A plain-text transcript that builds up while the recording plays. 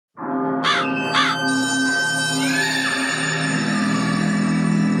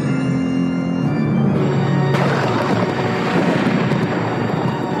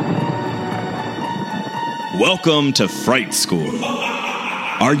Welcome to Fright School.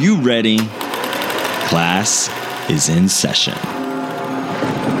 Are you ready? Class is in session.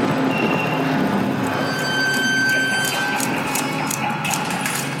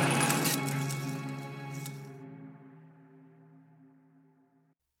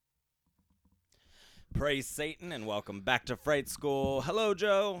 Praise Satan and welcome back to Fright School. Hello,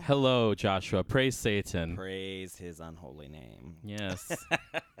 Joe. Hello, Joshua. Praise Satan. Praise his unholy name. Yes.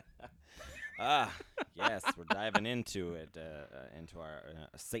 Yes, we're diving into it, into our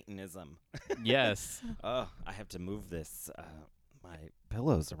Satanism. Yes. Oh, I have to move this, my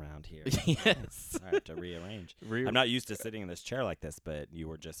pillows around here. Yes. I have to rearrange. I'm not used to sitting in this chair like this, but you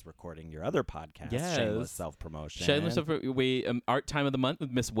were just recording your other podcast, Yes. Shameless Self-Promotion. Shameless art time of the month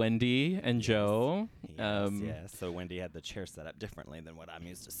with Miss Wendy and Joe. Yes. So Wendy had the chair set up differently than what I'm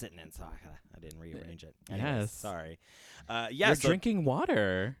used to sitting in, so I didn't rearrange it. Anyways, Yes. sorry. You're drinking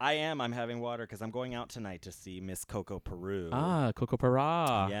water. I am. I'm having water because I'm going out tonight to see Miss Coco Peru. Coco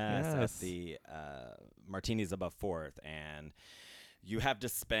Para. Yes, at the Martinis Above 4th, and you have to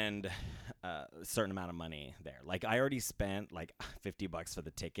spend a certain amount of money there. Like, I already spent like $50 for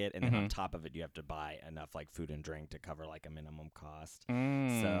the ticket, and then on top of it, you have to buy enough like food and drink to cover like a minimum cost.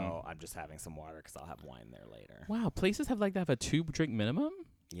 So I'm just having some water because I'll have wine there later. Wow, places have like that have a 2-drink minimum?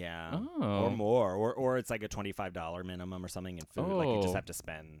 Yeah, Oh. or more, or it's like a $25 minimum or something in food. Like, you just have to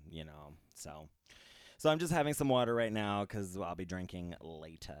spend, So I'm just having some water right now because I'll be drinking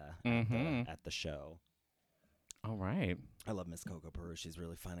later at the show. All right. I love Miss Coco Peru. She's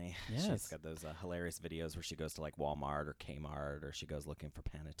really funny. Yes. She's got those hilarious videos where she goes to like Walmart or Kmart, or she goes looking for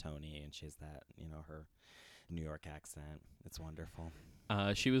Panettone, and she has that, her New York accent. It's wonderful.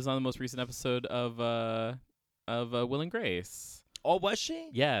 She was on the most recent episode of Will and Grace. Oh, was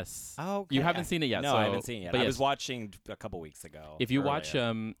she? Yes. Oh, okay. You haven't seen it yet. No, I haven't seen it yet. But I yes. was watching a couple weeks ago. If you watch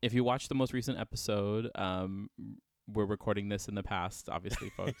the most recent episode, we're recording this in the past,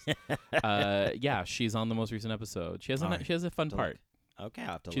 obviously, folks. Yeah, she's on the most recent episode. She has a fun part. Okay,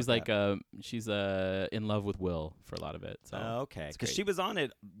 I'll have to she's look like she's in love with Will for a lot of it. So okay, because she was on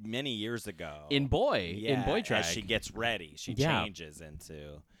it many years ago in Boy Drag. As she gets ready, she changes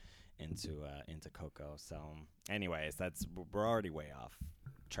into Coco. So, anyways, we're already way off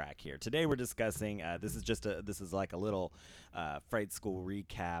track here. Today we're discussing this is like a little Fright School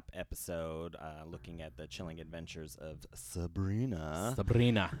recap episode, looking at the chilling adventures of Sabrina.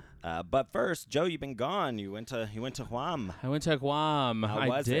 But first, Joe, you've been gone. You went to Guam. I went to Guam.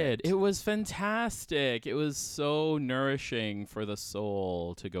 I did. It was fantastic. It was so nourishing for the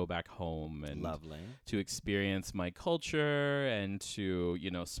soul to go back home and lovely to experience my culture and to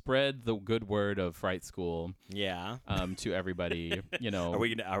spread the good word of Fright School. Yeah. To everybody.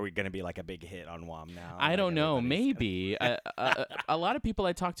 Are we gonna be like a big hit on Guam now? I don't know. Maybe. A lot of people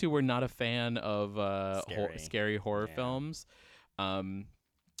I talked to were not a fan of scary horror films.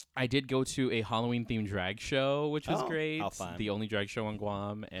 I did go to a Halloween-themed drag show, which was great. How fun. The only drag show on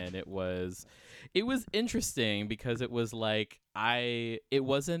Guam, and it was interesting because it was like it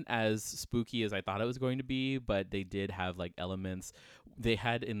wasn't as spooky as I thought it was going to be, but they did have like elements. They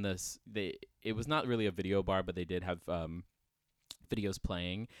had it was not really a video bar, but they did have videos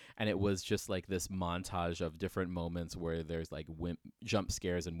playing, and it was just like this montage of different moments where there's like jump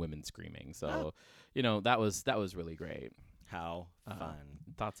scares and women screaming. So that was really great. How fun.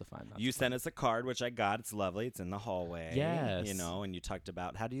 Lots of fun. You sent us a card, which I got. It's lovely. It's in the hallway. Yes. And you talked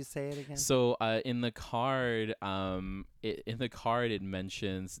about, how do you say it again? So in the card, it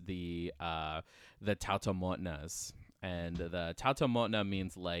mentions the Tautomotnas. And the Tautomotna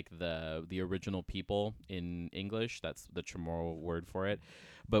means like the original people in English. That's the Chamorro word for it.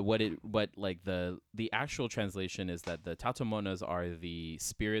 But the actual translation is that the Tautomotnas are the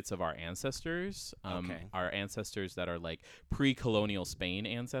spirits of our ancestors. Our ancestors that are like pre-colonial Spain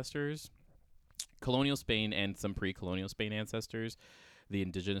ancestors, colonial Spain and some pre-colonial Spain ancestors, the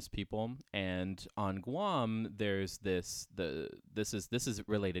indigenous people. And on Guam, there's this is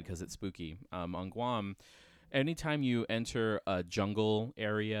related because it's spooky. On Guam, anytime you enter a jungle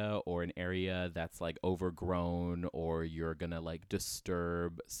area or an area that's like overgrown, or you're gonna like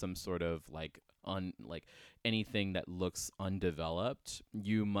disturb some sort of like anything that looks undeveloped,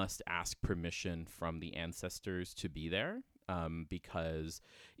 you must ask permission from the ancestors to be there. Because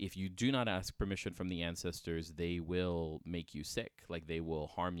if you do not ask permission from the ancestors, they will make you sick. Like, they will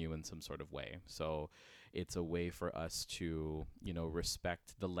harm you in some sort of way. So it's a way for us to,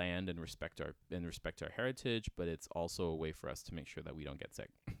 respect the land and respect our heritage, but it's also a way for us to make sure that we don't get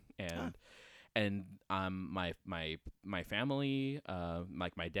sick. And my family,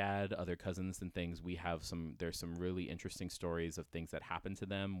 like my dad, other cousins and things, there's some really interesting stories of things that happened to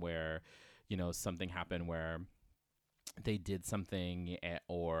them where, something happened where they did something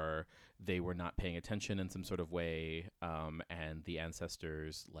or they were not paying attention in some sort of way, and the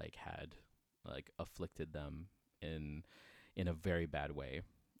ancestors had afflicted them in a very bad way.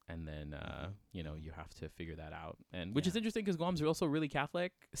 And then, you have to figure that out. And which is interesting because Guam's also really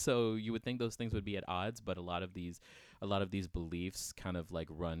Catholic. So you would think those things would be at odds. But a lot of these beliefs kind of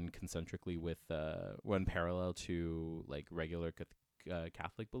run concentrically run parallel to regular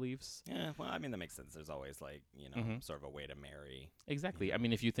Catholic beliefs. Yeah, well, I mean, that makes sense. There's always sort of a way to marry. Exactly. I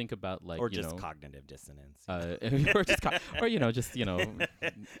mean, if you think about or just cognitive dissonance, or just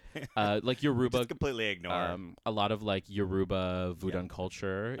Yoruba, just completely ignore. A lot of Yoruba Voodoo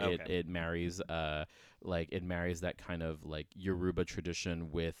culture. It marries it marries that kind of Yoruba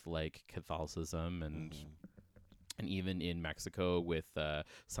tradition with Catholicism and. And even in Mexico with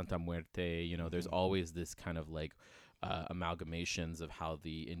Santa Muerte, there's always this kind of amalgamations of how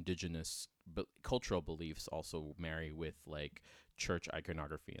the indigenous cultural beliefs also marry with church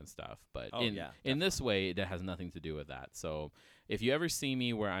iconography and stuff. But in this way, that has nothing to do with that. So if you ever see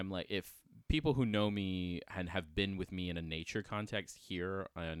me where I'm if people who know me and have been with me in a nature context here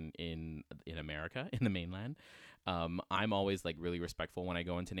in America, in the mainland, I'm always really respectful when I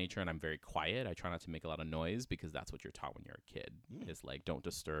go into nature, and I'm very quiet. I try not to make a lot of noise because that's what you're taught when you're a kid. Is don't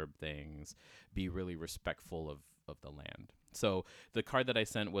disturb things, be really respectful of the land. So the card that I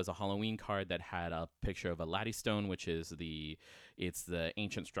sent was a Halloween card that had a picture of a laddystone, which is the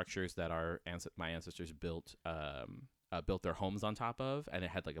ancient structures that my ancestors built their homes on top of, and it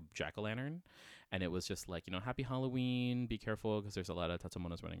had a jack-o'-lantern, and it was just happy Halloween, be careful because there's a lot of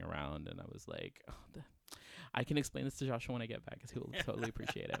tatamonas running around. And I was I can explain this to Joshua when I get back because he'll totally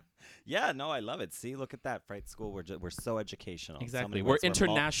appreciate it. Yeah, no, I love it. See, look at that, Fright School. We're so educational. Exactly. We're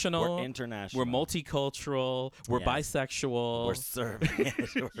international. We're international. We're multicultural. We're bisexual. We're serving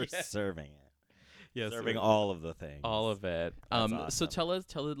it. We're serving it. Yes, serving all of the things. All of it. Awesome. So tell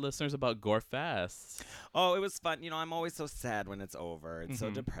the listeners about Gore Fest. Oh, it was fun. I'm always so sad when it's over. It's so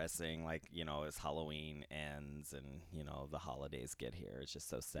depressing. As Halloween ends and, the holidays get here. It's just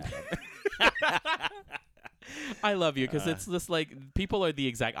so sad. I love you because it's just people are the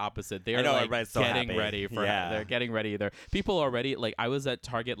exact opposite. They're getting ready for they're getting ready. People already I was at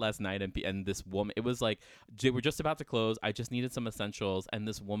Target last night and this woman, it was they were just about to close. I just needed some essentials and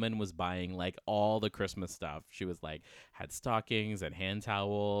this woman was buying all the Christmas stuff. She was had stockings and hand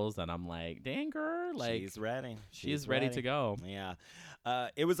towels and I'm dang girl, she's ready. She's ready to go. Yeah.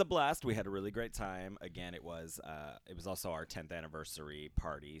 It was a blast. We had a really great time. Again, it was also our 10th anniversary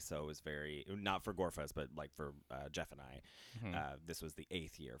party, so it was very, not for Gorefest, but for Jeff and I. This was the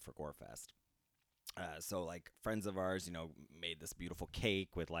 8th year for Gorefest. So friends of ours, made this beautiful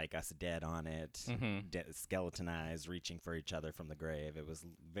cake with us dead on it, skeletonized, reaching for each other from the grave. It was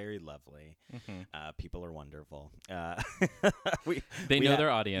very lovely. People are wonderful. They know their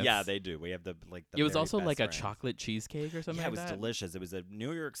audience. Yeah, they do. We have the it was also a chocolate cheesecake or something. Yeah, it was delicious. It was a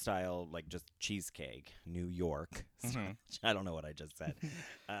New York style just cheesecake. New York. I don't know what I just said.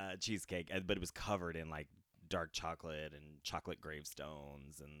 Cheesecake, but it was covered in dark chocolate and chocolate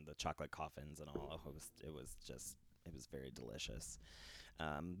gravestones and the chocolate coffins and all. It was very delicious.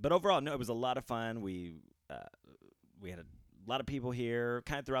 But overall, no, it was a lot of fun. We had a lot of people here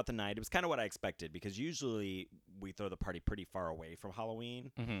kind of throughout the night. It was kind of what I expected because usually we throw the party pretty far away from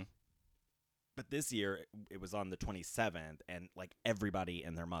Halloween. But this year it was on the 27th and everybody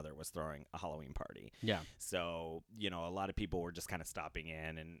and their mother was throwing a Halloween party. Yeah. So, a lot of people were just kind of stopping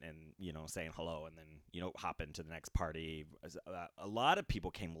in and saying hello and then, hop into the next party. A lot of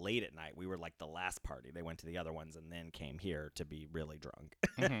people came late at night. We were the last party. They went to the other ones and then came here to be really drunk.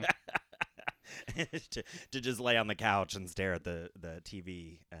 to just lay on the couch and stare at the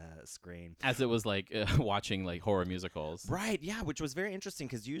TV screen. As it was watching horror musicals. Right, yeah, which was very interesting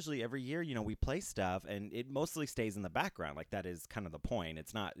because usually every year, we play stuff and it mostly stays in the background. That is kind of the point.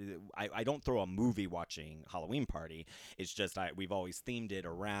 It's not, I don't throw a movie watching Halloween party. It's just we've always themed it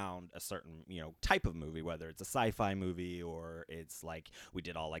around a certain, type of movie, whether it's a sci-fi movie or it's we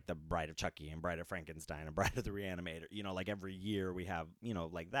did all the Bride of Chucky and Bride of Frankenstein and Bride of the Reanimator. Every year we have,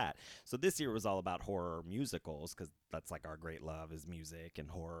 that. So this year was all about horror musicals because that's our great love is music and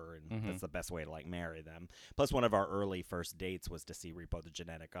horror and that's the best way to marry them. Plus one of our early first dates was to see Repo the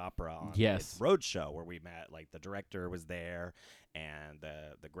Genetic Opera on its roadshow where we met the director was there and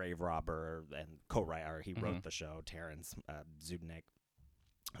the grave robber and co-writer he wrote the show, Terrence Zudnik.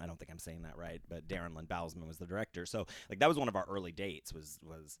 I don't think I'm saying that right, but Darren Lynn Bowsman was the director. So that was one of our early dates was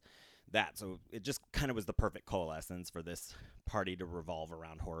that. So it just kind of was the perfect coalescence for this party to revolve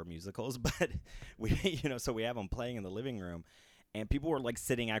around horror musicals. But we, so we have them playing in the living room and people were like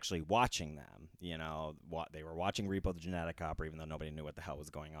sitting actually watching them. You know, they were watching Repo the Genetic Opera, even though nobody knew what the hell was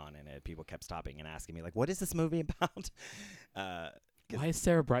going on in it. People kept stopping and asking me like, "What is this movie about?" Why is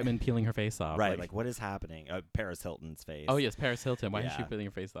Sarah Brightman peeling her face off? Right, like what is happening? Paris Hilton's face. Oh yes, Paris Hilton. Why is she peeling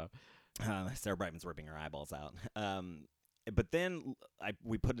her face off? Sarah Brightman's ripping her eyeballs out. But then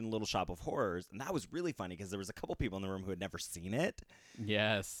we put in Little Shop of Horrors, and that was really funny because there was a couple people in the room who had never seen it.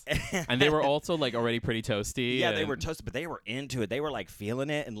 Yes. And they were also like already pretty toasty. Yeah, they were toasted, but they were into it. They were like feeling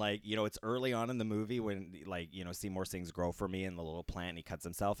it, and like, you know, it's early on in the movie when, like, you know, Seymour sings "Grow for Me" in the little plant, and he cuts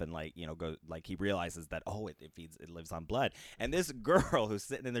himself, and like, you know, he realizes that it lives on blood. And this girl who's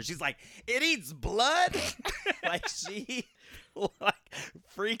sitting in there, she's like, "It eats blood," like she like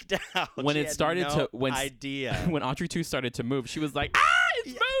freaked out when she it had started no to idea when Audrey 2 started to move. She was like, "Ah, it's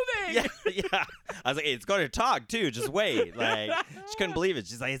moving!" Yeah. I was like, hey, it's going to talk too. Just wait. Like, she couldn't believe it.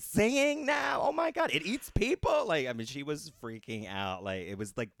 She's like, it's singing now. Oh my god, it eats people. Like, I mean, she was freaking out. Like, it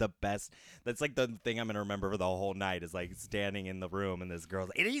was like the best. That's like the thing I'm gonna remember for the whole night is like standing in the room and this girl's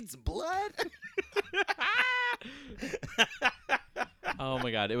like, it eats blood. Oh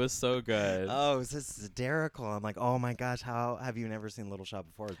my god, it was so good. Oh, it was hysterical. I'm like, oh my gosh, how have you never seen Little Shop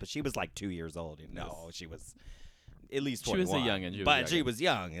of Horrors? But she was like 2 years old. No, she was at least 21. She was a youngin'. But she was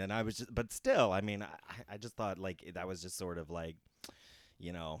young, and I was just, but still, I mean, I just thought like that was just sort of like,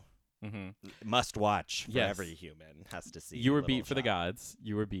 you know, must watch for every human has to see. You were Little beat for the Shop. gods.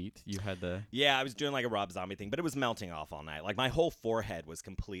 You were beat. You had the Yeah, I was doing like a Rob Zombie thing, but it was melting off all night. Like my whole forehead was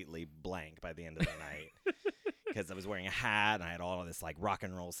completely blank by the end of the night. Because I was wearing a hat and I had all of this like rock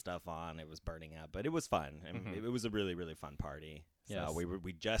and roll stuff on. It was burning up, but it was fun. And it was a really, really fun party. So Yes.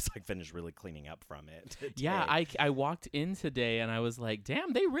 we just like finished really cleaning up from it. today. Yeah, I walked in today and I was like,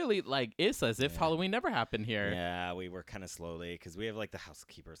 damn, they really like it's as if Halloween never happened here. Yeah, we were kind of slowly because we have like the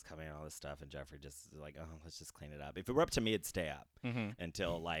housekeepers coming and all this stuff, and Jeffrey just is like, oh, let's just clean it up. If it were up to me, it'd stay up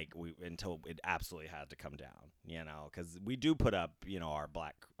until it absolutely had to come down. You know, because we do put up, you know, our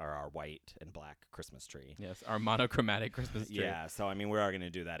white and black Christmas tree. Yes, our monochromatic Christmas tree. Yeah, so I mean, we are going to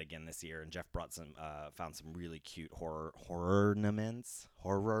do that again this year, and Jeff brought found some really cute horror ornaments.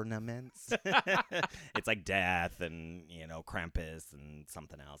 It's like death and, you know, Krampus and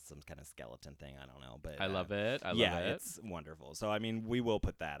something else, some kind of skeleton thing. I don't know, but I love it. I love yeah, it. it's wonderful. So I mean, we will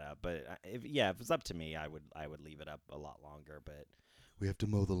put that up, but if it was up to me, I would leave it up a lot longer. But we have to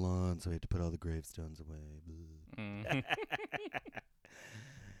mow the lawn, so we have to put all the gravestones away.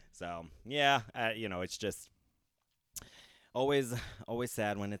 So yeah, you know, it's just always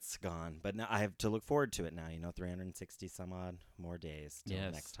sad when it's gone. But now I have to look forward to it now. You know, 360 some odd more days till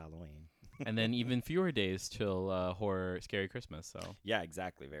next Halloween. And then even fewer days till Scary Christmas. So yeah,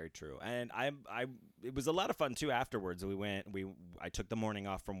 exactly, very true. And it was a lot of fun too. Afterwards, I took the morning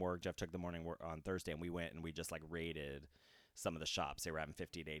off from work. Jeff took the morning on Thursday, and we went and we just like raided some of the shops. They were having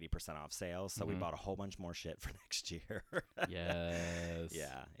 50 to 80% off sales, so we bought a whole bunch more shit for next year. Yes.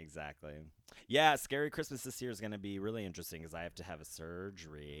 Yeah, exactly. Yeah, Scary Christmas this year is going to be really interesting because I have to have a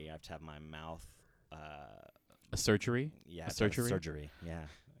surgery. I have to have my mouth. A surgery? Yeah, a surgery? Surgery. Yeah,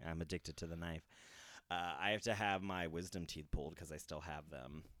 I'm addicted to the knife. I have to have my wisdom teeth pulled because I still have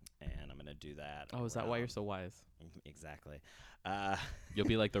them, and I'm going to do that. Oh, is that why you're so wise? Exactly. You'll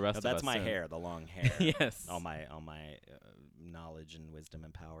be like the rest of us. That's my soon. hair, the long hair. Yes. All my knowledge and wisdom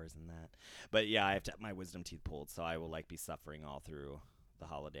and powers in that. But yeah, I have to have my wisdom teeth pulled, so I will like be suffering all through the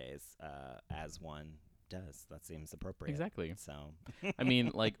holidays, as one does. That seems appropriate. Exactly. So, I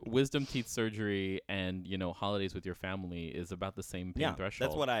mean, like wisdom teeth surgery and, you know, holidays with your family is about the same pain threshold.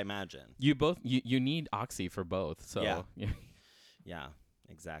 That's what I imagine. You both you need oxy for both. So yeah,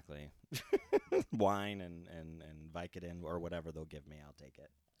 exactly. Wine and Vicodin or whatever they'll give me, I'll take it.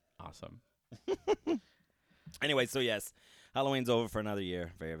 Awesome. Anyway, so yes, Halloween's over for another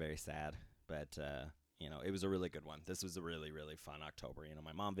year. Very, very sad. But, you know, it was a really good one. This was a really, really fun October. You know,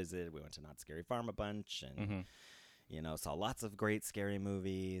 my mom visited. We went to Not Scary Farm a bunch and, you know, saw lots of great scary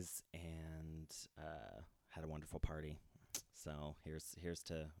movies and had a wonderful party. So here's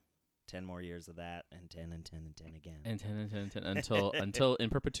to 10 more years of that, and 10 and 10 and 10 again. And 10 and 10 and 10 until in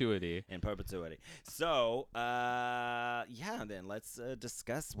perpetuity. In perpetuity. So, yeah, then let's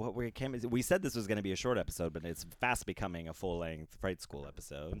discuss what we came. We said this was going to be a short episode, but it's fast becoming a full-length Fright School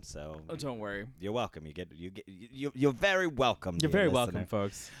episode. So, don't worry. You're welcome. You're very welcome. You're very welcome,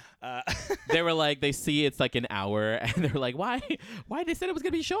 folks. They were like, they see it's like an hour, and they're like, why? They said it was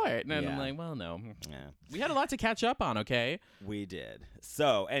gonna be short, and I'm like, well, no. Yeah. We had a lot to catch up on. Okay. We did.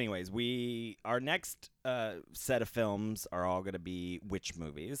 So, anyways, our next set of films are all going to be witch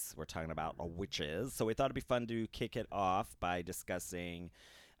movies. We're talking about witches. So we thought it'd be fun to kick it off by discussing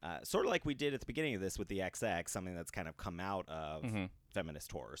sort of like we did at the beginning of this with the XX, something that's kind of come out of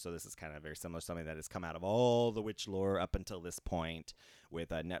feminist horror. So this is kind of very similar, something that has come out of all the witch lore up until this point,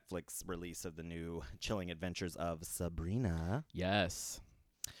 with a Netflix release of the new Chilling Adventures of Sabrina. Yes.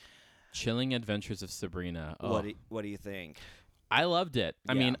 Chilling Adventures of Sabrina. Oh. What do you think? I loved it.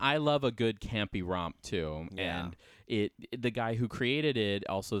 I mean, I love a good campy romp too. Yeah. And the guy who created it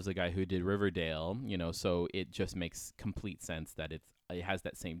also is the guy who did Riverdale, so it just makes complete sense that it has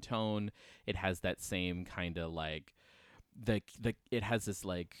that same tone. It has that same kind of like it has this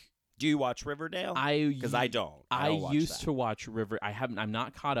like. Do you watch Riverdale? Because I don't. I used to watch I'm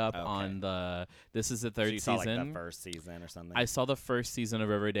not caught up on this is the third so you season. Saw like the first season or something? I saw the first season of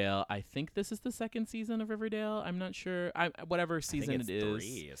Riverdale. I think this is the second season of Riverdale. I'm not sure. Whatever season it is.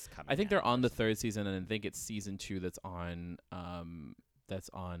 3 is coming I think they're on the third season, and I think it's season 2 that's on Netflix.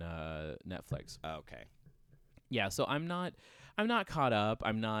 Okay. Yeah, so I'm not caught up.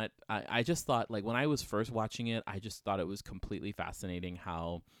 I just thought, like, when I was first watching it, I just thought it was completely fascinating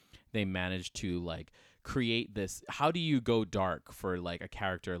how they managed to like create this. How do you go dark for like a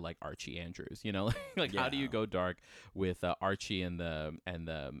character like Archie Andrews? How do you go dark with Archie and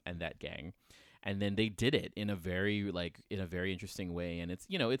that gang? And then they did it in a very interesting way, and it's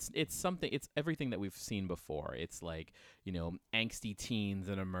it's everything that we've seen before. It's like angsty teens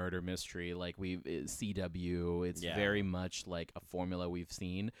and a murder mystery, like CW. It's very much like a formula we've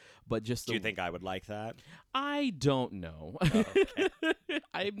seen, but just do you think I would like that? I don't know. Oh, okay.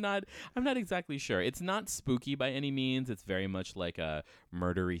 I'm not exactly sure. It's not spooky by any means. It's very much like a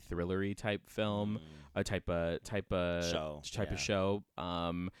murdery thrillery type film, a type of show.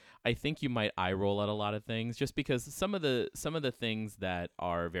 I think you might eye roll at a lot of things just because some of the things that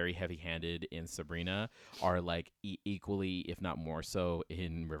are very heavy-handed in Sabrina are like equally, if not more so,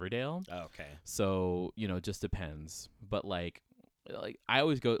 in Riverdale. Okay. So just depends. But like I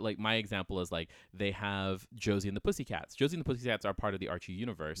always go, like, my example is like they have Josie and the Pussycats. Josie and the Pussycats are part of the Archie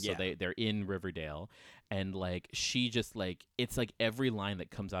universe, so they're in Riverdale, and like she just like it's like every line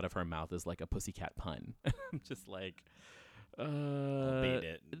that comes out of her mouth is like a pussycat pun. Just like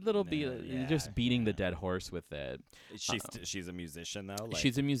just beating the dead horse with it. She's a musician though. Like,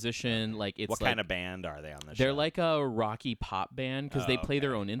 she's a musician. Like, it's what kind of band are they on the show? They're like a rocky pop band because they play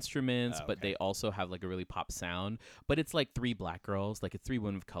their own instruments, Okay. but they also have like a really pop sound. But it's like 3 black girls, like it's 3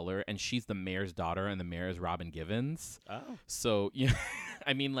 women of color, and she's the mayor's daughter, and the mayor is Robin Givens. Oh, so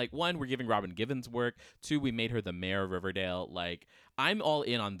I mean, like, 1, we're giving Robin Givens work. 2, we made her the mayor of Riverdale. Like, I'm all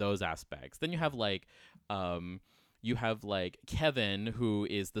in on those aspects. Then you have like Kevin, who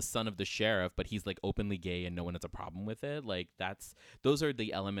is the son of the sheriff, but he's like openly gay and no one has a problem with it. Like, those are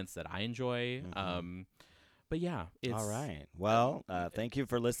the elements that I enjoy. But yeah, it's all right. Well, thank you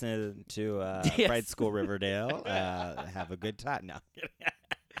for listening to Fright School Riverdale. Have a good time. No.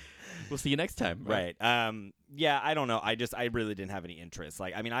 We'll see you next time. Right. Yeah, I don't know. I really didn't have any interest.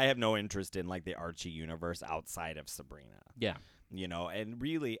 Like, I mean, I have no interest in like the Archie universe outside of Sabrina. Yeah. And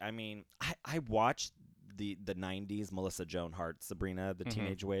really, I mean, I watched the 90s Melissa Joan Hart Sabrina the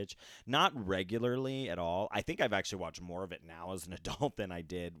Teenage Witch, not regularly at all. I think I've actually watched more of it now as an adult than I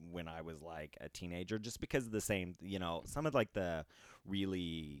did when I was like a teenager, just because of the same, some of like the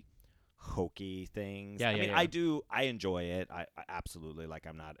really hokey things. I enjoy it. I absolutely, like,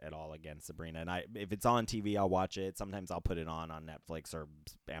 I'm not at all against Sabrina, and if it's on TV, I'll watch it. Sometimes I'll put it on Netflix or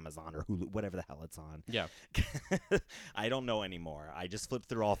Amazon or Hulu, whatever the hell it's on. Yeah. I don't know anymore. I just flip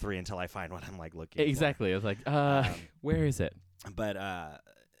through all 3 until I find what I'm like looking exactly. for. It's like, where is it? But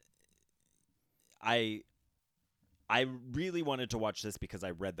I really wanted to watch this because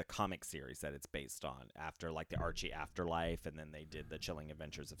I read the comic series that it's based on, after like the Archie Afterlife, and then they did the Chilling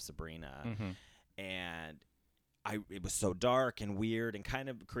Adventures of Sabrina. And it was so dark and weird and kind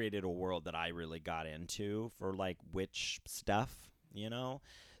of created a world that I really got into for like witch stuff,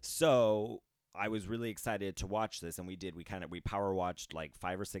 So I was really excited to watch this, and we power watched like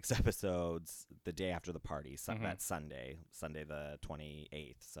 5 or 6 episodes the day after the party, that Sunday the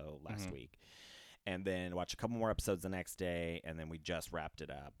 28th, so last week. And then watch a couple more episodes the next day, and then we just wrapped it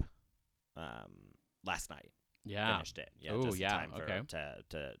up last night. Yeah, finished it. Yeah, oh just yeah, time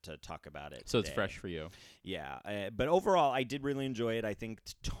to talk about it. So today. It's fresh for you. Yeah, but overall, I did really enjoy it. I think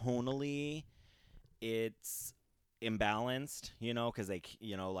tonally, it's imbalanced. Because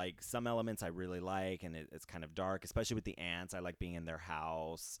like some elements I really like, and it's kind of dark, especially with the ants. I like being in their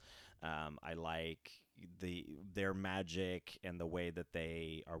house. I like their magic and the way that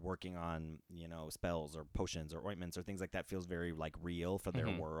they are working on spells or potions or ointments or things like that feels very like real for their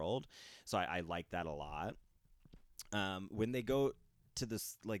world, so I like that a lot. When they go to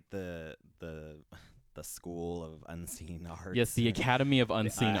this like the the School of Unseen Arts. Yes, the Academy of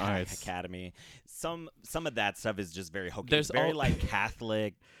Unseen Arts. Academy. Some of that stuff is just very hokey. There's it's very like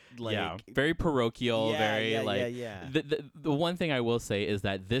Catholic. Like, yeah, very parochial. Yeah, very yeah, like. yeah. The one thing I will say is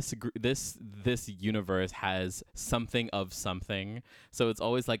that this universe has something of something. So it's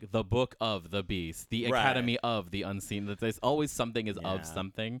always like the Book of the Beast, the Academy of the Unseen. That there's always something is of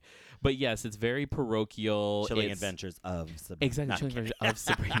something. But yes, it's very parochial. Chilling Adventures of Sabrina. Exactly, Chilling Adventures of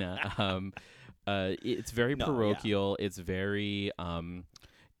Sabrina. It's very parochial. Yeah. It's very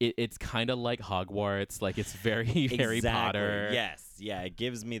it's kind of like Hogwarts. Like it's very Harry Potter. Yes, yeah, it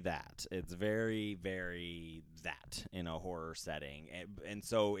gives me that. It's very, very that in a horror setting, and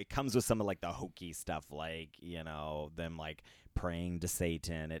so it comes with some of like the hokey stuff, like them like praying to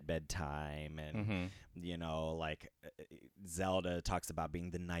Satan at bedtime, and like Zelda talks about being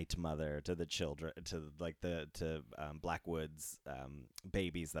the night mother to the children, to Blackwood's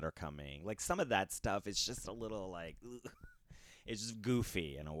babies that are coming. Like some of that stuff is just a little like. Ugh. It's just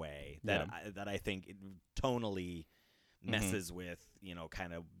goofy in a way that I think it tonally messes with,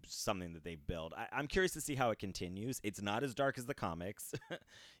 kind of something that they build. I'm curious to see how it continues. It's not as dark as the comics,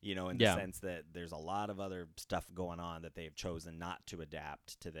 in the sense that there's a lot of other stuff going on that they've chosen not to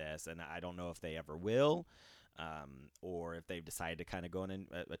adapt to this. And I don't know if they ever will, or if they've decided to kind of go in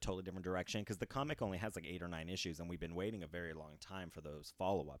a totally different direction. Because the comic only has like 8 or 9 issues, and we've been waiting a very long time for those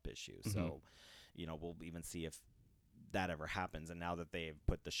follow-up issues. So, we'll even see if that ever happens, and now that they've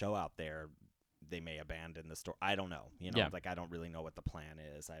put the show out there, they may abandon the story. I don't know. Like I don't really know what the plan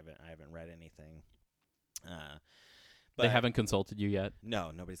is. I haven't read anything. But they haven't consulted you yet?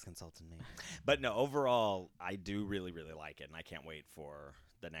 No, nobody's consulted me. But no, overall, I do really, really like it, and I can't wait for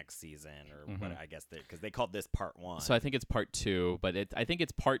the next season, or what I guess because they called this part 1. So I think it's part 2, but I think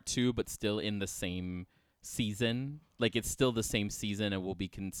it's part 2, but still in the same season. Like it's still the same season and will be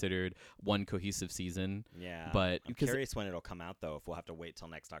considered one cohesive season. Yeah, but I'm curious when it'll come out though, if we'll have to wait till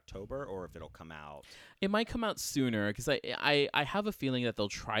next October or if it'll come out. It might come out sooner because I have a feeling that they'll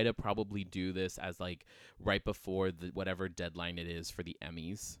try to probably do this as like right before whatever deadline it is for the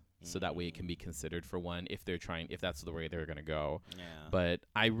Emmys. So that way it can be considered for one if that's the way they're going to go. Yeah. But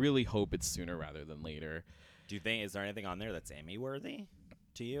I really hope it's sooner rather than later. Do you think, is there anything on there that's Emmy worthy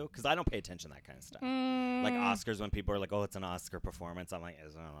to you? Because I don't pay attention to that kind of stuff. Like Oscars, when people are like, "Oh, it's an Oscar performance," I'm like, I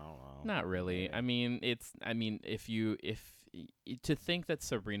don't know. Not really. I mean, if to think that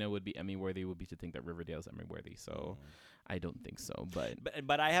Sabrina would be Emmy worthy would be to think that Riverdale's Emmy worthy. So I don't think so.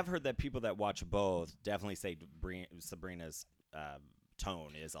 But I have heard that people that watch both definitely say Sabrina's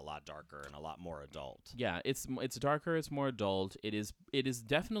tone is a lot darker and a lot more adult. Yeah, it's darker, it's more adult. It is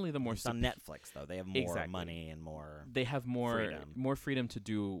definitely the more on Netflix though. They have more money and more freedom to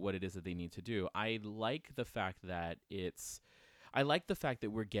do what it is that they need to do. I like the fact that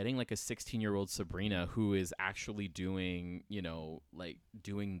we're getting like a 16-year-old Sabrina who is actually doing,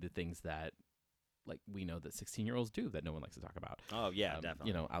 doing the things that like we know that 16-year-olds do that no one likes to talk about. Oh yeah,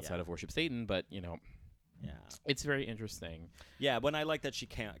 definitely. Outside of worship Satan, but yeah, it's very interesting. Yeah, when I like that she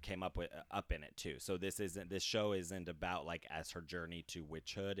came up in it too. So this show isn't about like as her journey to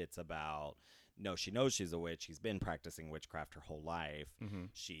witchhood. It's about she knows she's a witch. She's been practicing witchcraft her whole life.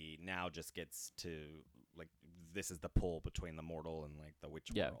 She now just gets to like this is the pull between the mortal and like the witch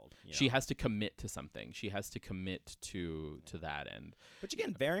world. She has to commit to something. She has to commit to that end. Which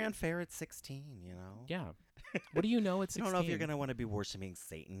again, very unfair at 16. Yeah. What do you know at 16? You don't know if you're going to want to be worshiping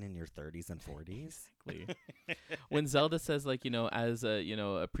Satan in your 30s and 40s. Exactly. When Zelda says, like, as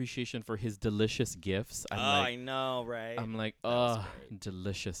appreciation for his delicious gifts. I know, right? I'm like, oh,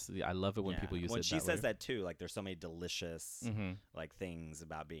 delicious. I love it when people use it when she that says way. that, too, like, there's so many delicious, like, things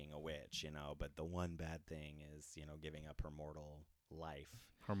about being a witch, but the one bad thing is, giving up her mortal life.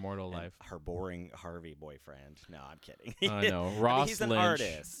 Her mortal life. Her boring Harvey boyfriend. No, I'm kidding. I know. Ross he's Lynch. an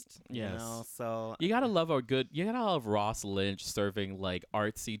artist. Yes. So you gotta love Ross Lynch serving like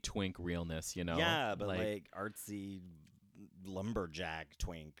artsy twink realness, Yeah, but like artsy lumberjack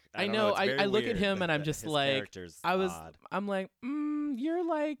twink. I know. I look at him and I'm just like, odd. I'm like, you're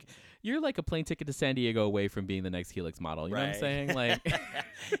like a plane ticket to San Diego away from being the next Helix model. You know what I'm saying? Like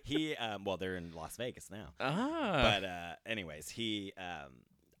he, they're in Las Vegas now. But anyways, he,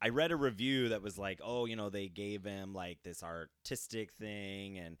 I read a review that was like, they gave him like this artistic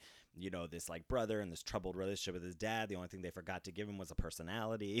thing and this like brother and this troubled relationship with his dad. The only thing they forgot to give him was a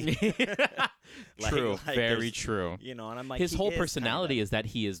personality. True, very true. And I'm like, his whole personality is that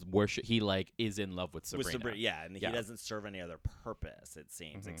he is he like is in love with Sabrina. Yeah, and he doesn't serve any other purpose, it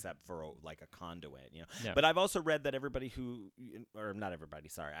seems, except for like a conduit. Yeah. But I've also read that or not everybody,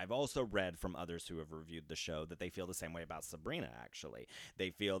 sorry, I've also read from others who have reviewed the show that they feel the same way about Sabrina. Actually, they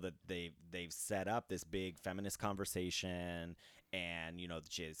feel that they've set up this big feminist conversation. And,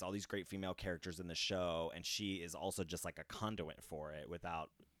 she has all these great female characters in the show, and she is also just like a conduit for it without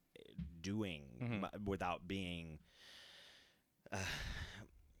being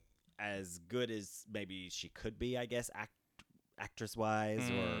as good as maybe she could be, I guess, actress-wise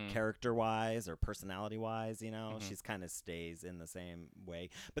or character-wise or personality-wise, she's kind of stays in the same way.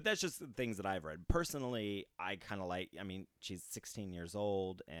 But that's just the things that I've read. Personally, I kind of she's 16 years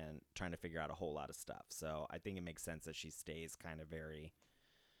old and trying to figure out a whole lot of stuff. So I think it makes sense that she stays kind of very,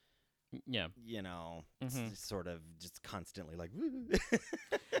 sort of just constantly like,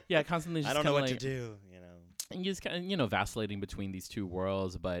 yeah, constantly just I don't know what to do, And you're just kind of, vacillating between these two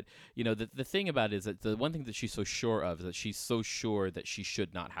worlds. But, the thing about it is that the one thing that she's so sure of is that she's so sure that she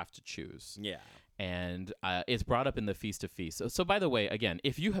should not have to choose. Yeah. And it's brought up in the Feast of Feasts. So, by the way, again,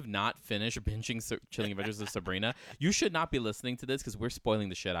 if you have not finished binging Chilling Adventures of Sabrina, you should not be listening to this because we're spoiling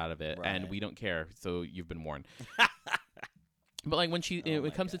the shit out of it. Right. And we don't care. So you've been warned. But like when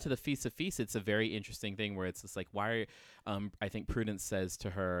it comes into the Feast of Feasts, it's a very interesting thing where it's just like, why I think Prudence says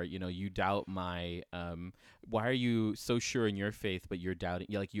to her, you doubt my why are you so sure in your faith but you're doubting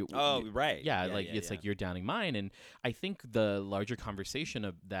right. Like you're doubting mine. And I think the larger conversation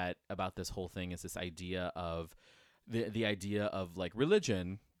about this whole thing is this idea of the idea of like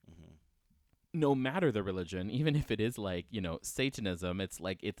religion. No matter the religion, even if it is like, Satanism, it's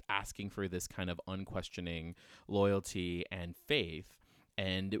like it's asking for this kind of unquestioning loyalty and faith.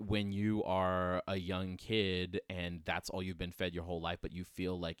 And when you are a young kid and that's all you've been fed your whole life, but you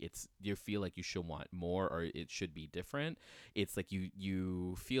feel like you should want more or it should be different, it's like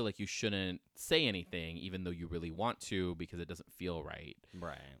you feel like you shouldn't say anything even though you really want to because it doesn't feel right.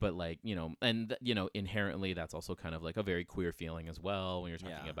 Right. But like, inherently that's also kind of like a very queer feeling as well when you're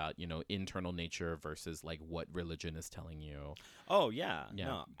talking about, internal nature versus like what religion is telling you. Oh, yeah.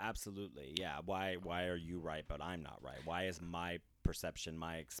 No, absolutely. Yeah. Why are you right but I'm not right? Why is my perception,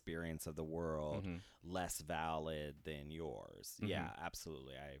 my experience of the world less valid than yours? Yeah,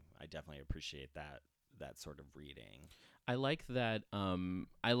 absolutely. I definitely appreciate that sort of reading. I like that.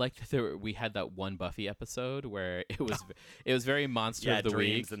 We had that one Buffy episode where it was very monster of the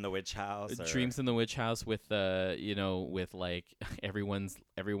week. Dreams in the Witch House. Dreams in the Witch House with with like everyone's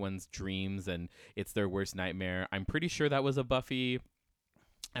dreams and it's their worst nightmare. I'm pretty sure that was a Buffy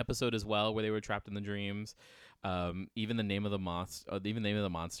episode as well where they were trapped in the dreams. Even the name of the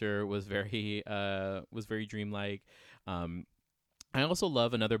monster was very dreamlike. I also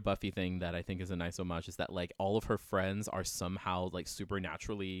love another Buffy thing that I think is a nice homage is that like all of her friends are somehow like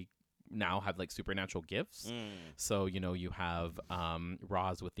supernaturally now have like supernatural gifts. So you have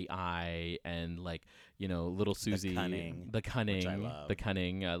Roz with the eye and like little Susie, the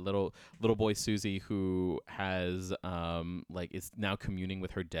cunning little boy Susie who has like is now communing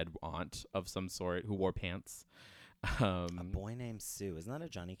with her dead aunt of some sort who wore pants. A Boy Named Sue, isn't that a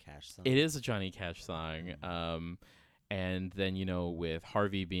Johnny Cash song? It is a Johnny Cash song. And then, with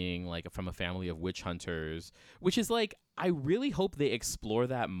Harvey being like from a family of witch hunters, which is like, I really hope they explore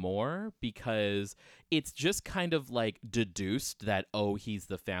that more because it's just kind of like deduced that, oh, he's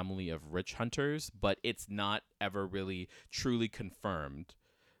the family of witch hunters, but it's not ever really truly confirmed.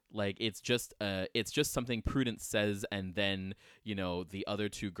 Like it's just something Prudence says, and then the other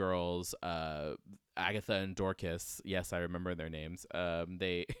two girls, Agatha and Dorcas. Yes, I remember their names.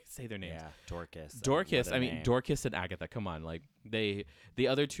 They say their names. Yeah, Dorcas. Dorcas. I mean, Dorcas and Agatha. Come on, like the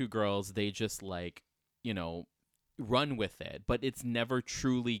other two girls. They just like run with it, but it's never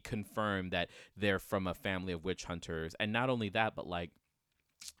truly confirmed that they're from a family of witch hunters. And not only that, but like,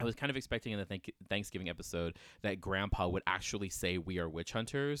 I was kind of expecting in the Thanksgiving episode that Grandpa would actually say we are witch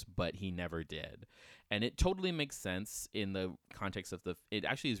hunters, but he never did. And it totally makes sense in the context of it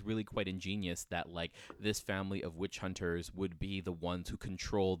actually is really quite ingenious that like this family of witch hunters would be the ones who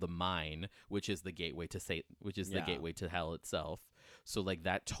control the mine, which is the gateway to the gateway to hell itself. So like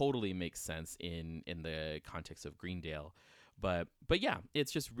that totally makes sense in the context of Greendale. But yeah,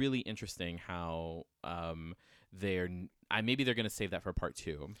 it's just really interesting how maybe they're going to save that for part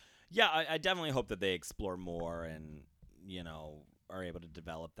 2. Yeah, I definitely hope that they explore more and, are able to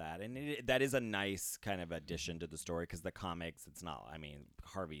develop that. And that is a nice kind of addition to the story because the comics, it's not, I mean,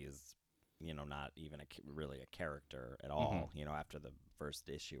 Harvey is not even really a character at all, after the first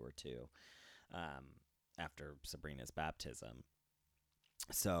issue or two, after Sabrina's baptism.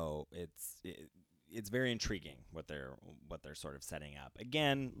 So it's very intriguing what they're sort of setting up.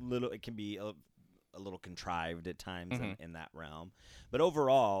 Again, it can be a little contrived at times in that realm, but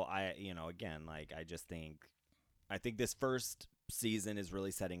overall, I think this first season is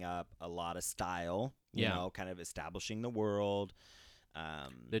really setting up a lot of style, kind of establishing the world.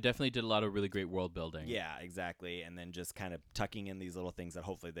 They definitely did a lot of really great world building. Yeah, exactly. And then just kind of tucking in these little things that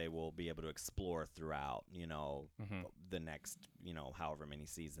hopefully they will be able to explore throughout, the next, however many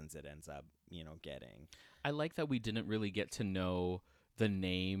seasons it ends up, getting. I like that we didn't really get to know the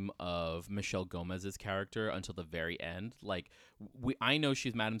name of Michelle Gomez's character until the very end. Like, I know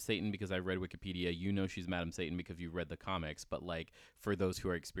she's Madam Satan because I read Wikipedia. You know she's Madam Satan because you read the comics. But like, for those who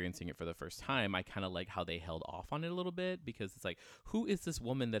are experiencing it for the first time, I kind of like how they held off on it a little bit, because it's like, who is this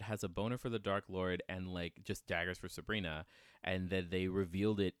woman that has a boner for the Dark Lord and like just daggers for Sabrina? And then they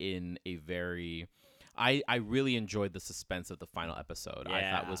revealed it in a very... I really enjoyed the suspense of the final episode. Yeah,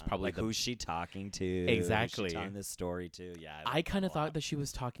 I thought was probably like, who's she talking to? Exactly. Who's she telling this story to? Yeah, I kind of thought that she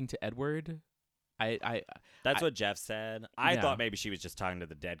was talking to Edward. That's what Jeff said. I thought maybe she was just talking to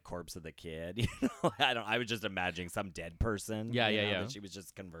the dead corpse of the kid. I was just imagining some dead person. That she was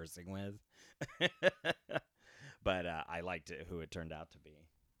just conversing with. But I liked it, who it turned out to be.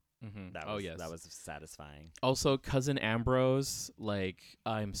 Mm-hmm. That was satisfying. Also, Cousin Ambrose, like,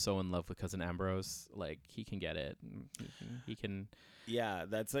 I'm so in love with Cousin Ambrose. Like, he can get it. He can. Yeah,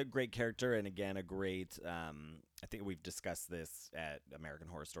 that's a great character, and again, a great. I think we've discussed this at American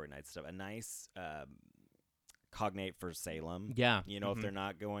Horror Story Night stuff. A nice cognate for Salem. Yeah, if they're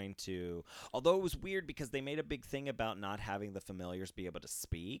not going to. Although it was weird because they made a big thing about not having the familiars be able to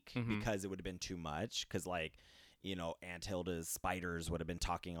speak because it would have been too much. Because like, Aunt Hilda's spiders would have been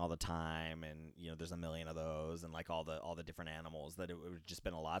talking all the time, and there's a million of those, and like all the different animals, that it would have just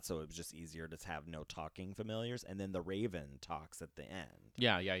been a lot. So it was just easier to have no talking familiars. And then the Raven talks at the end.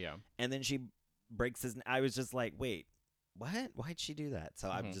 Yeah. And then she breaks his. I was just like, wait, what? Why'd she do that? So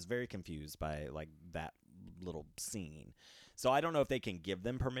I'm just very confused by like that little scene. So I don't know if they can give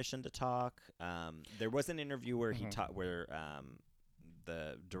them permission to talk. There was an interview where he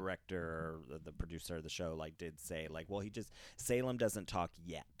the director, the producer of the show, like, did say like, well, Salem doesn't talk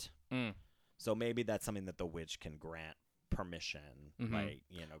yet. So maybe that's something that the witch can grant permission, like,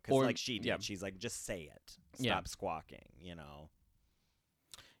 because like she did, she's like, just say it, stop squawking,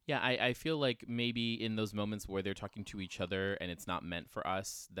 Yeah, I feel like maybe in those moments where they're talking to each other and it's not meant for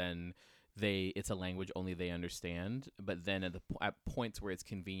us, then it's a language only they understand. But then at points where it's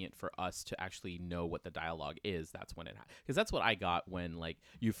convenient for us to actually know what the dialogue is, that's when because that's what I got when like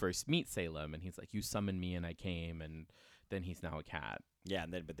you first meet Salem and he's like, you summoned me and I came, and then he's now a cat. Yeah,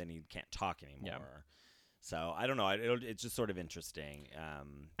 but then he can't talk anymore. Yeah. So I don't know. It's just sort of interesting.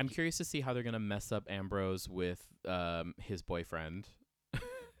 I'm curious to see how they're gonna mess up Ambrose with his boyfriend.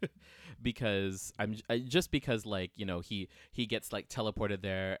 Because because like he gets like teleported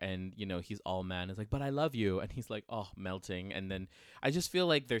there, and he's all mad. It's like, but I love you, and he's like, oh, melting. And then I just feel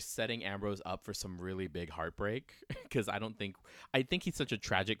like they're setting Ambrose up for some really big heartbreak, because I think he's such a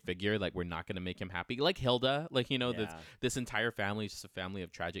tragic figure. Like, we're not gonna make him happy, like Hilda. Like, this entire family is just a family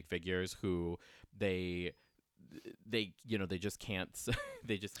of tragic figures who they just can't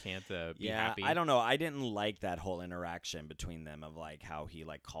be happy. I don't know. I didn't like that whole interaction between them, of like how he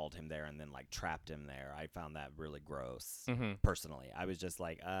like called him there and then like trapped him there. I found that really gross. Personally, I was just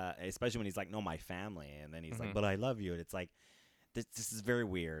like, especially when he's like, no, my family, and then he's like, but I love you, and it's like, this is very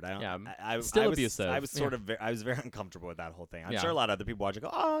weird. I was abusive. I was I was very uncomfortable with that whole thing. I'm sure a lot of other people watching go,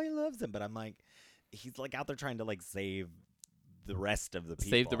 oh, he loves him, but I'm like, he's like out there trying to like save the rest of the people.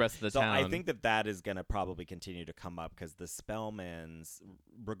 Save the rest of the town. So I think that is going to probably continue to come up, because the Spellmans,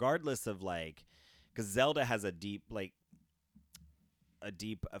 regardless of like, because Zelda has a deep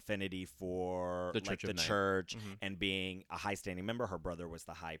affinity for the church and being a high standing member. Her brother was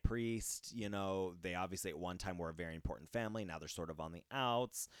the high priest. They obviously at one time were a very important family. Now they're sort of on the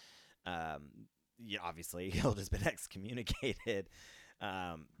outs. Obviously Hilda's been excommunicated.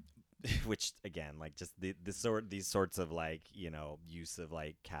 Which again, like, just these sorts of like use of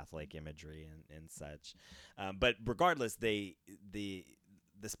like Catholic imagery and such, but regardless, the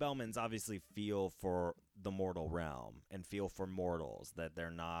Spellmans obviously feel for the mortal realm and feel for mortals, that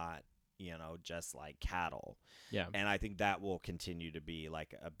they're not just like cattle. Yeah, and I think that will continue to be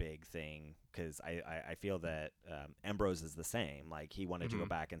like a big thing, because I feel that Ambrose is the same. Like, he wanted to go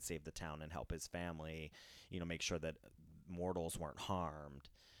back and save the town and help his family, make sure that mortals weren't harmed.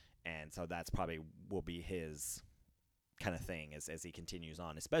 And so that's probably will be his kind of thing as he continues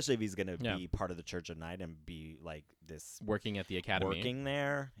on, especially if he's going to be part of the Church of Night and be like this working at the academy, working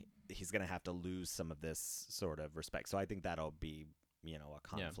there. He's going to have to lose some of this sort of respect. So I think that'll be, you know, a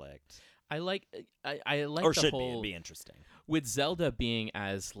conflict. I like or the should whole, be. It'd be interesting with Zelda being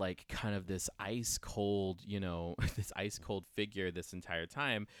as like kind of this ice cold, you know, this ice cold figure this entire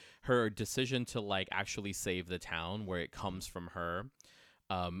time. Her decision to like actually save the town where it comes from her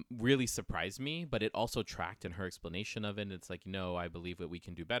really surprised me, but it also tracked in her explanation of it. And it's like, no, I believe that we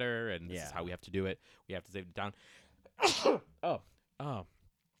can do better, and this is how we have to do it. We have to save the town. oh,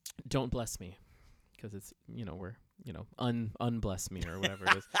 don't bless me, because it's, you know, we're, you know, unbless me or whatever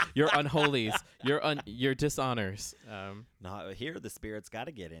it is. Your unholies, your dishonors. No, here the spirits got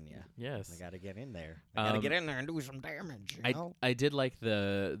to get in you. Yes, they got to get in there. They got to get in there and do some damage. You know? I did like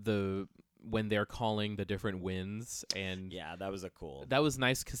the when they're calling the different winds, and that was that was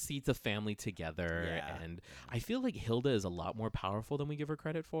nice because see the family together. And I feel like Hilda is a lot more powerful than we give her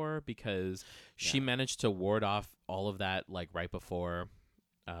credit for, because she managed to ward off all of that like right before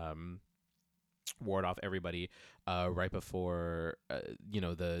ward off everybody right before you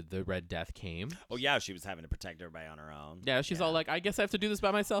know, the Red Death came. Oh yeah, she was having to protect everybody on her own. Yeah, she's all like, I guess I have to do this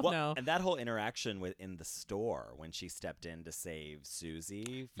by myself now. And that whole interaction in the store when she stepped in to save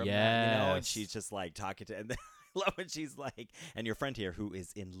Susie from that, you know, and she's just like talking to, and I love when she's like, and your friend here who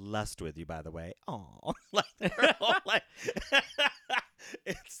is in lust with you, by the way. Oh, like, like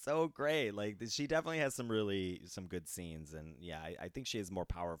it's so great. Like she definitely has some good scenes, and I think she is more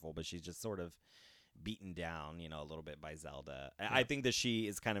powerful, but she's just sort of beaten down, you know, a little bit by Zelda. I think that she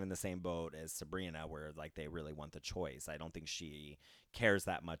is kind of in the same boat as Sabrina, where like they really want the choice. I don't think she cares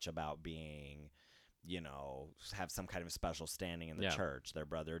that much about being, you know, have some kind of special standing in the church. Their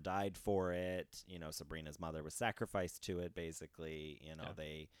brother died for it. You know, Sabrina's mother was sacrificed to it, basically. You know,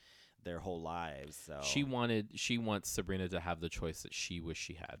 their whole lives. So she wants Sabrina to have the choice that she wished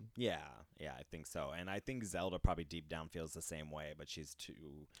she had. Yeah, I think so. And I think Zelda probably deep down feels the same way, but she's too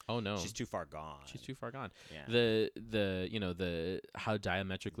she's too far gone. She's too far gone. Yeah. The you know, the how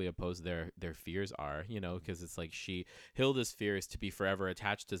diametrically opposed their fears are, you know, because it's like Hilda's fear is to be forever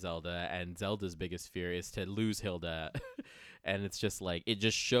attached to Zelda, and Zelda's biggest fear is to lose Hilda. And it's just like, it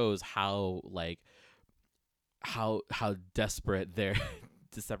just shows how desperate they're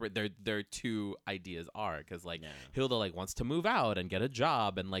to separate their two ideas are, because like Hilda like wants to move out and get a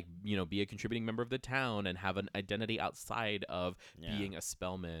job and like, you know, be a contributing member of the town and have an identity outside of being a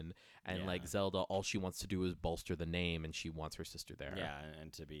Spellman, and like Zelda, all she wants to do is bolster the name, and she wants her sister there,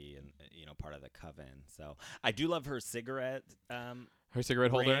 and to be you know, part of the coven. So I do love her cigarette her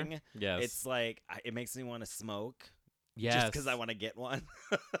cigarette ring. Holder. Yes, it's like it makes me want to smoke. Yes. Just because I want to get one.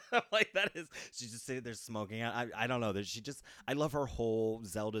 Like, that is, she's just sitting there smoking. I don't know. I love her whole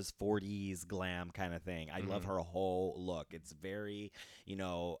Zelda's 40s glam kind of thing. I love her whole look. It's very, you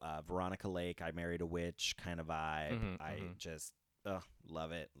know, Veronica Lake, I Married a Witch kind of vibe. I just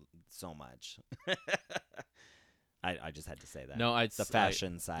love it so much. I just had to say that. No, it's the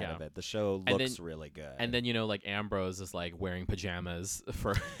fashion side of it. The show looks really good. And then, you know, like Ambrose is like wearing pajamas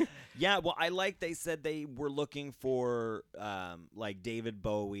for. Yeah, well, they said they were looking for like David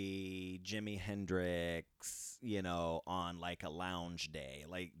Bowie, Jimi Hendrix, you know, on like a lounge day,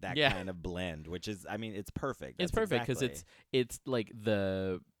 like that kind of blend, which is, I mean, it's perfect. It's perfect because it's like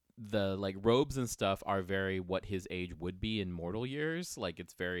the like robes and stuff are very what his age would be in mortal years. Like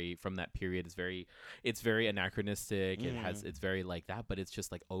it's very from that period. It's very anachronistic. It's very like that, but it's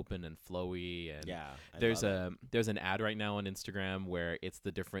just like open and flowy. And there's an ad right now on Instagram where it's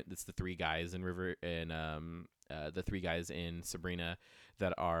the three guys in the three guys in Sabrina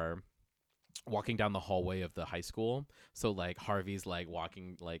that are walking down the hallway of the high school. So like Harvey's like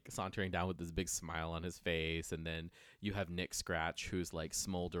walking, like sauntering down with this big smile on his face, and then you have Nick Scratch who's like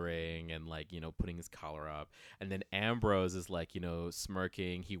smoldering and like, you know, putting his collar up, and then Ambrose is like, you know,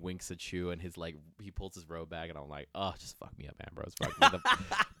 smirking. He winks at you and he pulls his robe back, and I'm like, oh, just fuck me up, Ambrose.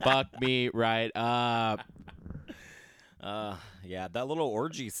 Fuck me right up. Yeah, that little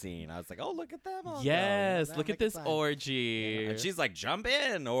orgy scene. I was like, oh, look at them. Yes, look at this orgy. Yeah. And she's like, jump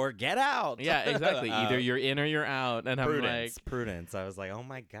in or get out. Yeah, exactly. Either you're in or you're out. And I'm like, Prudence. I was like, oh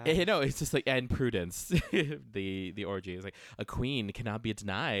my God. You know, it's just like, and Prudence. the orgy is like, a queen cannot be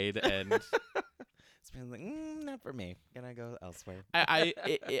denied. And it's been like, not for me. Can I go elsewhere?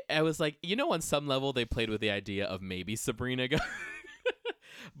 I was like, you know, on some level they played with the idea of maybe Sabrina got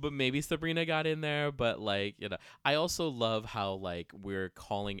in there, but like, you know, I also love how like we're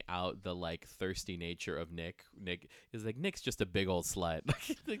calling out the like thirsty nature of Nick. Nick is like, Nick's just a big old slut.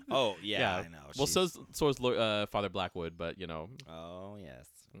 Oh yeah, I know. Well, so's Father Blackwood, but you know. Oh yes.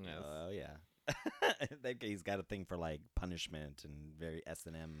 Oh yeah. He's got a thing for like punishment and very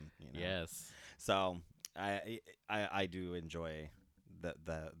S&M, Yes. So I do enjoy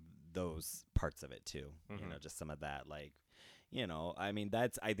those parts of it too. Just some of that, like, I mean,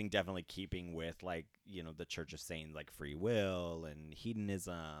 that's, I think, definitely keeping with, like, the Church of Satan, like free will and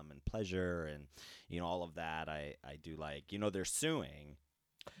hedonism and pleasure and, all of that. I do like, they're suing.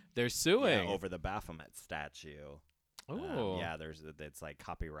 They're suing over the Baphomet statue. Oh. It's like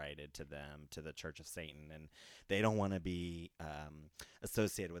copyrighted to them, to the Church of Satan, and they don't want to be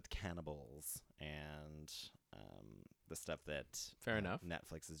associated with cannibals and the stuff that Fair enough.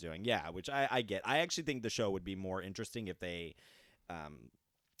 Netflix is doing. Yeah, which I get. I actually think the show would be more interesting if they,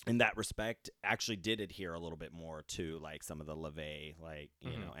 in that respect, actually did adhere a little bit more to like some of the LaVey, like,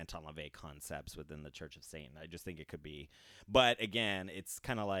 Anton LaVey concepts within the Church of Satan. I just think it could be. But again, it's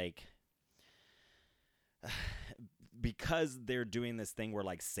kind of like, because they're doing this thing where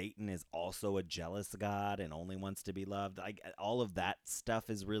like Satan is also a jealous God and only wants to be loved, like all of that stuff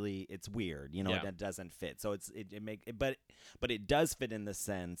is really, it's weird, it doesn't fit. So but it does fit in the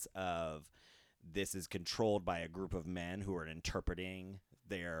sense of this is controlled by a group of men who are interpreting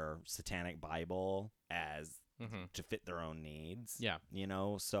their satanic Bible as to fit their own needs. Yeah.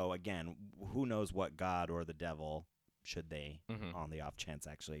 So again, who knows what God or the devil, should they on the off chance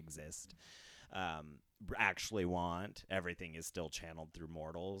actually exist, actually want. Everything is still channeled through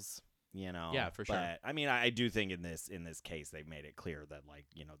mortals, Yeah, for sure. But I mean, I do think in this case they've made it clear that, like,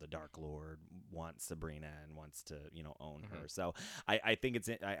 the Dark Lord wants Sabrina and wants to own her. So I think it's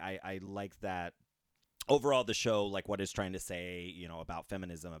I like that. Overall, the show, like what it's trying to say, about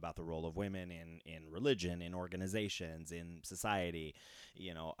feminism, about the role of women in religion, in organizations, in society,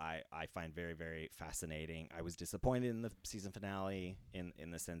 I find very, very fascinating. I was disappointed in the season finale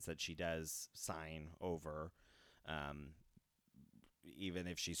in the sense that she does sign over, even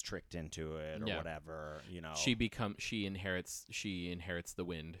if she's tricked into it or whatever, She inherits the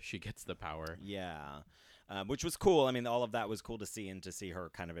wind. She gets the power. Yeah. Which was cool. I mean, all of that was cool to see, and to see her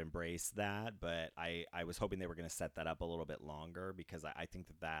kind of embrace that. But I was hoping they were going to set that up a little bit longer, because I think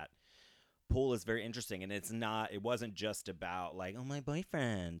that pool is very interesting. And it wasn't just about like, oh, my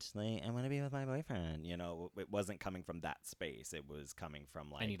boyfriend, like, I want to be with my boyfriend. It wasn't coming from that space. It was coming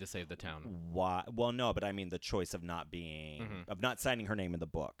from like, I need to save the town. Why? Well, no, but I mean the choice of not being, of not signing her name in the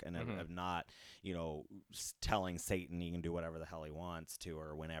book, and of not, telling Satan he can do whatever the hell he wants to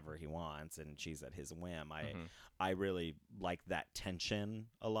her whenever he wants, and she's at his whim. I really liked that tension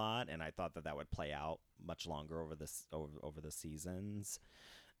a lot, and I thought that would play out much longer over the seasons.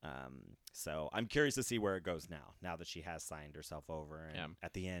 So I'm curious to see where it goes now that she has signed herself over, and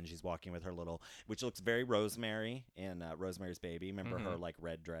at the end she's walking with her little, which looks very Rosemary in Rosemary's Baby. Remember her like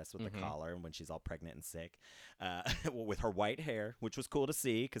red dress with the collar, and when she's all pregnant and sick, with her white hair, which was cool to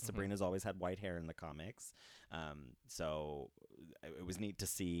see, because Sabrina's always had white hair in the comics. So it was neat to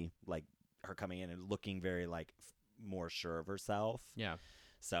see like her coming in and looking very like more sure of herself. Yeah.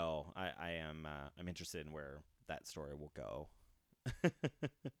 So I'm interested in where that story will go.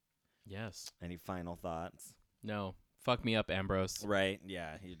 Yes. Any final thoughts? No. Fuck me up, Ambrose. Right.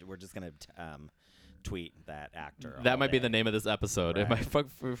 Yeah. We're just gonna tweet that actor. That might be the name of this episode. Right. If I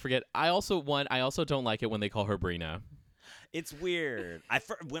forget. I also don't like it when they call her Brina. It's weird.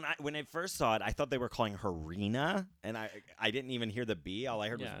 When I first saw it, I thought they were calling her Rena, and I didn't even hear the B. All I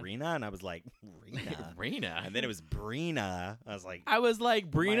heard was Rena, and I was like, Rena. Rena. And then it was Brina. I was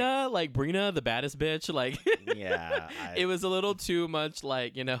like, Brina, like Brina, the baddest bitch. Like, yeah. It was a little too much,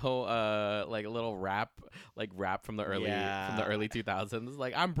 like, like a little rap from the early 2000s.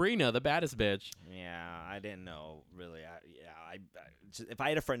 Like, I'm Brina, the baddest bitch. Yeah, I didn't know really. If I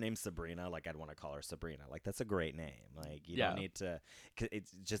had a friend named Sabrina, like, I'd want to call her Sabrina. Like, that's a great name. Like, you don't need to.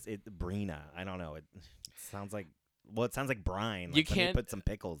 It's just Brina. I don't know. It sounds like. Well, it sounds like brine. Like, you can't put some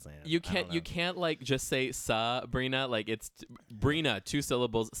pickles in. You can't like just say Sabrina. Like, it's Brina, 2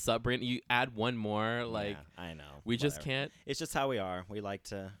 syllables. Sabrina. You add one more. Like, yeah, I know. We just can't. It's just how we are. We like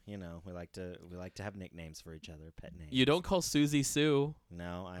to, we like to have nicknames for each other, pet names. You don't call Susie Sue.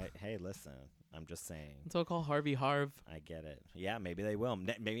 No, hey, listen. I'm just saying. Don't call Harvey Harv. I get it. Yeah, maybe they will.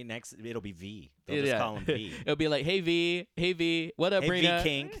 Maybe next it'll be V. They'll just call him V. It'll be like, hey V, what up, Brina? V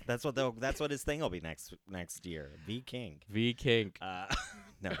Kink. That's what his thing will be next year. V Kink. V Kink.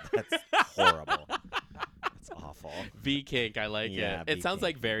 No, that's horrible. That's awful. V Kink. I like it. It sounds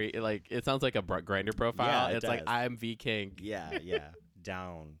like it sounds like a Grindr profile. Yeah, it's like, I'm V Kink. Yeah.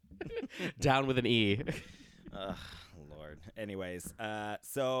 Down. Down with an E. Lord. Anyways,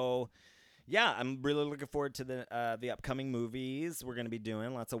 so. Yeah, I'm really looking forward to the upcoming movies. We're going to be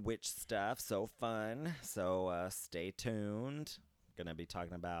doing lots of witch stuff. So fun. So stay tuned. going to be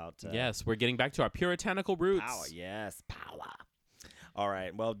talking about. Yes, we're getting back to our puritanical roots. Power, yes, power. All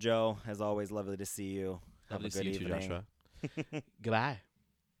right. Well, Joe, as always, lovely to see you. Lovely Have a good to see you evening. too, Joshua. Goodbye.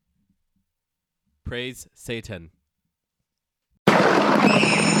 Praise Satan.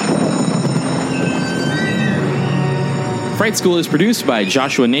 Fright School is produced by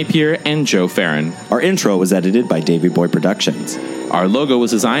Joshua Napier and Joe Farron. Our intro was edited by Davey Boy Productions. Our logo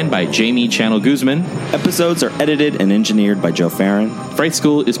was designed by Jamie Channel Guzman. Episodes are edited and engineered by Joe Farron. Fright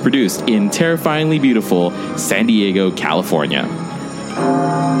School is produced in terrifyingly beautiful San Diego, California.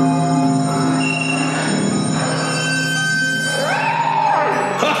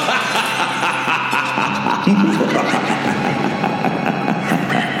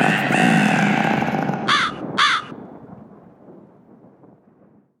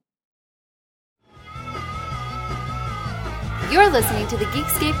 You're listening to the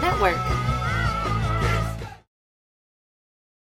Geekscape Network.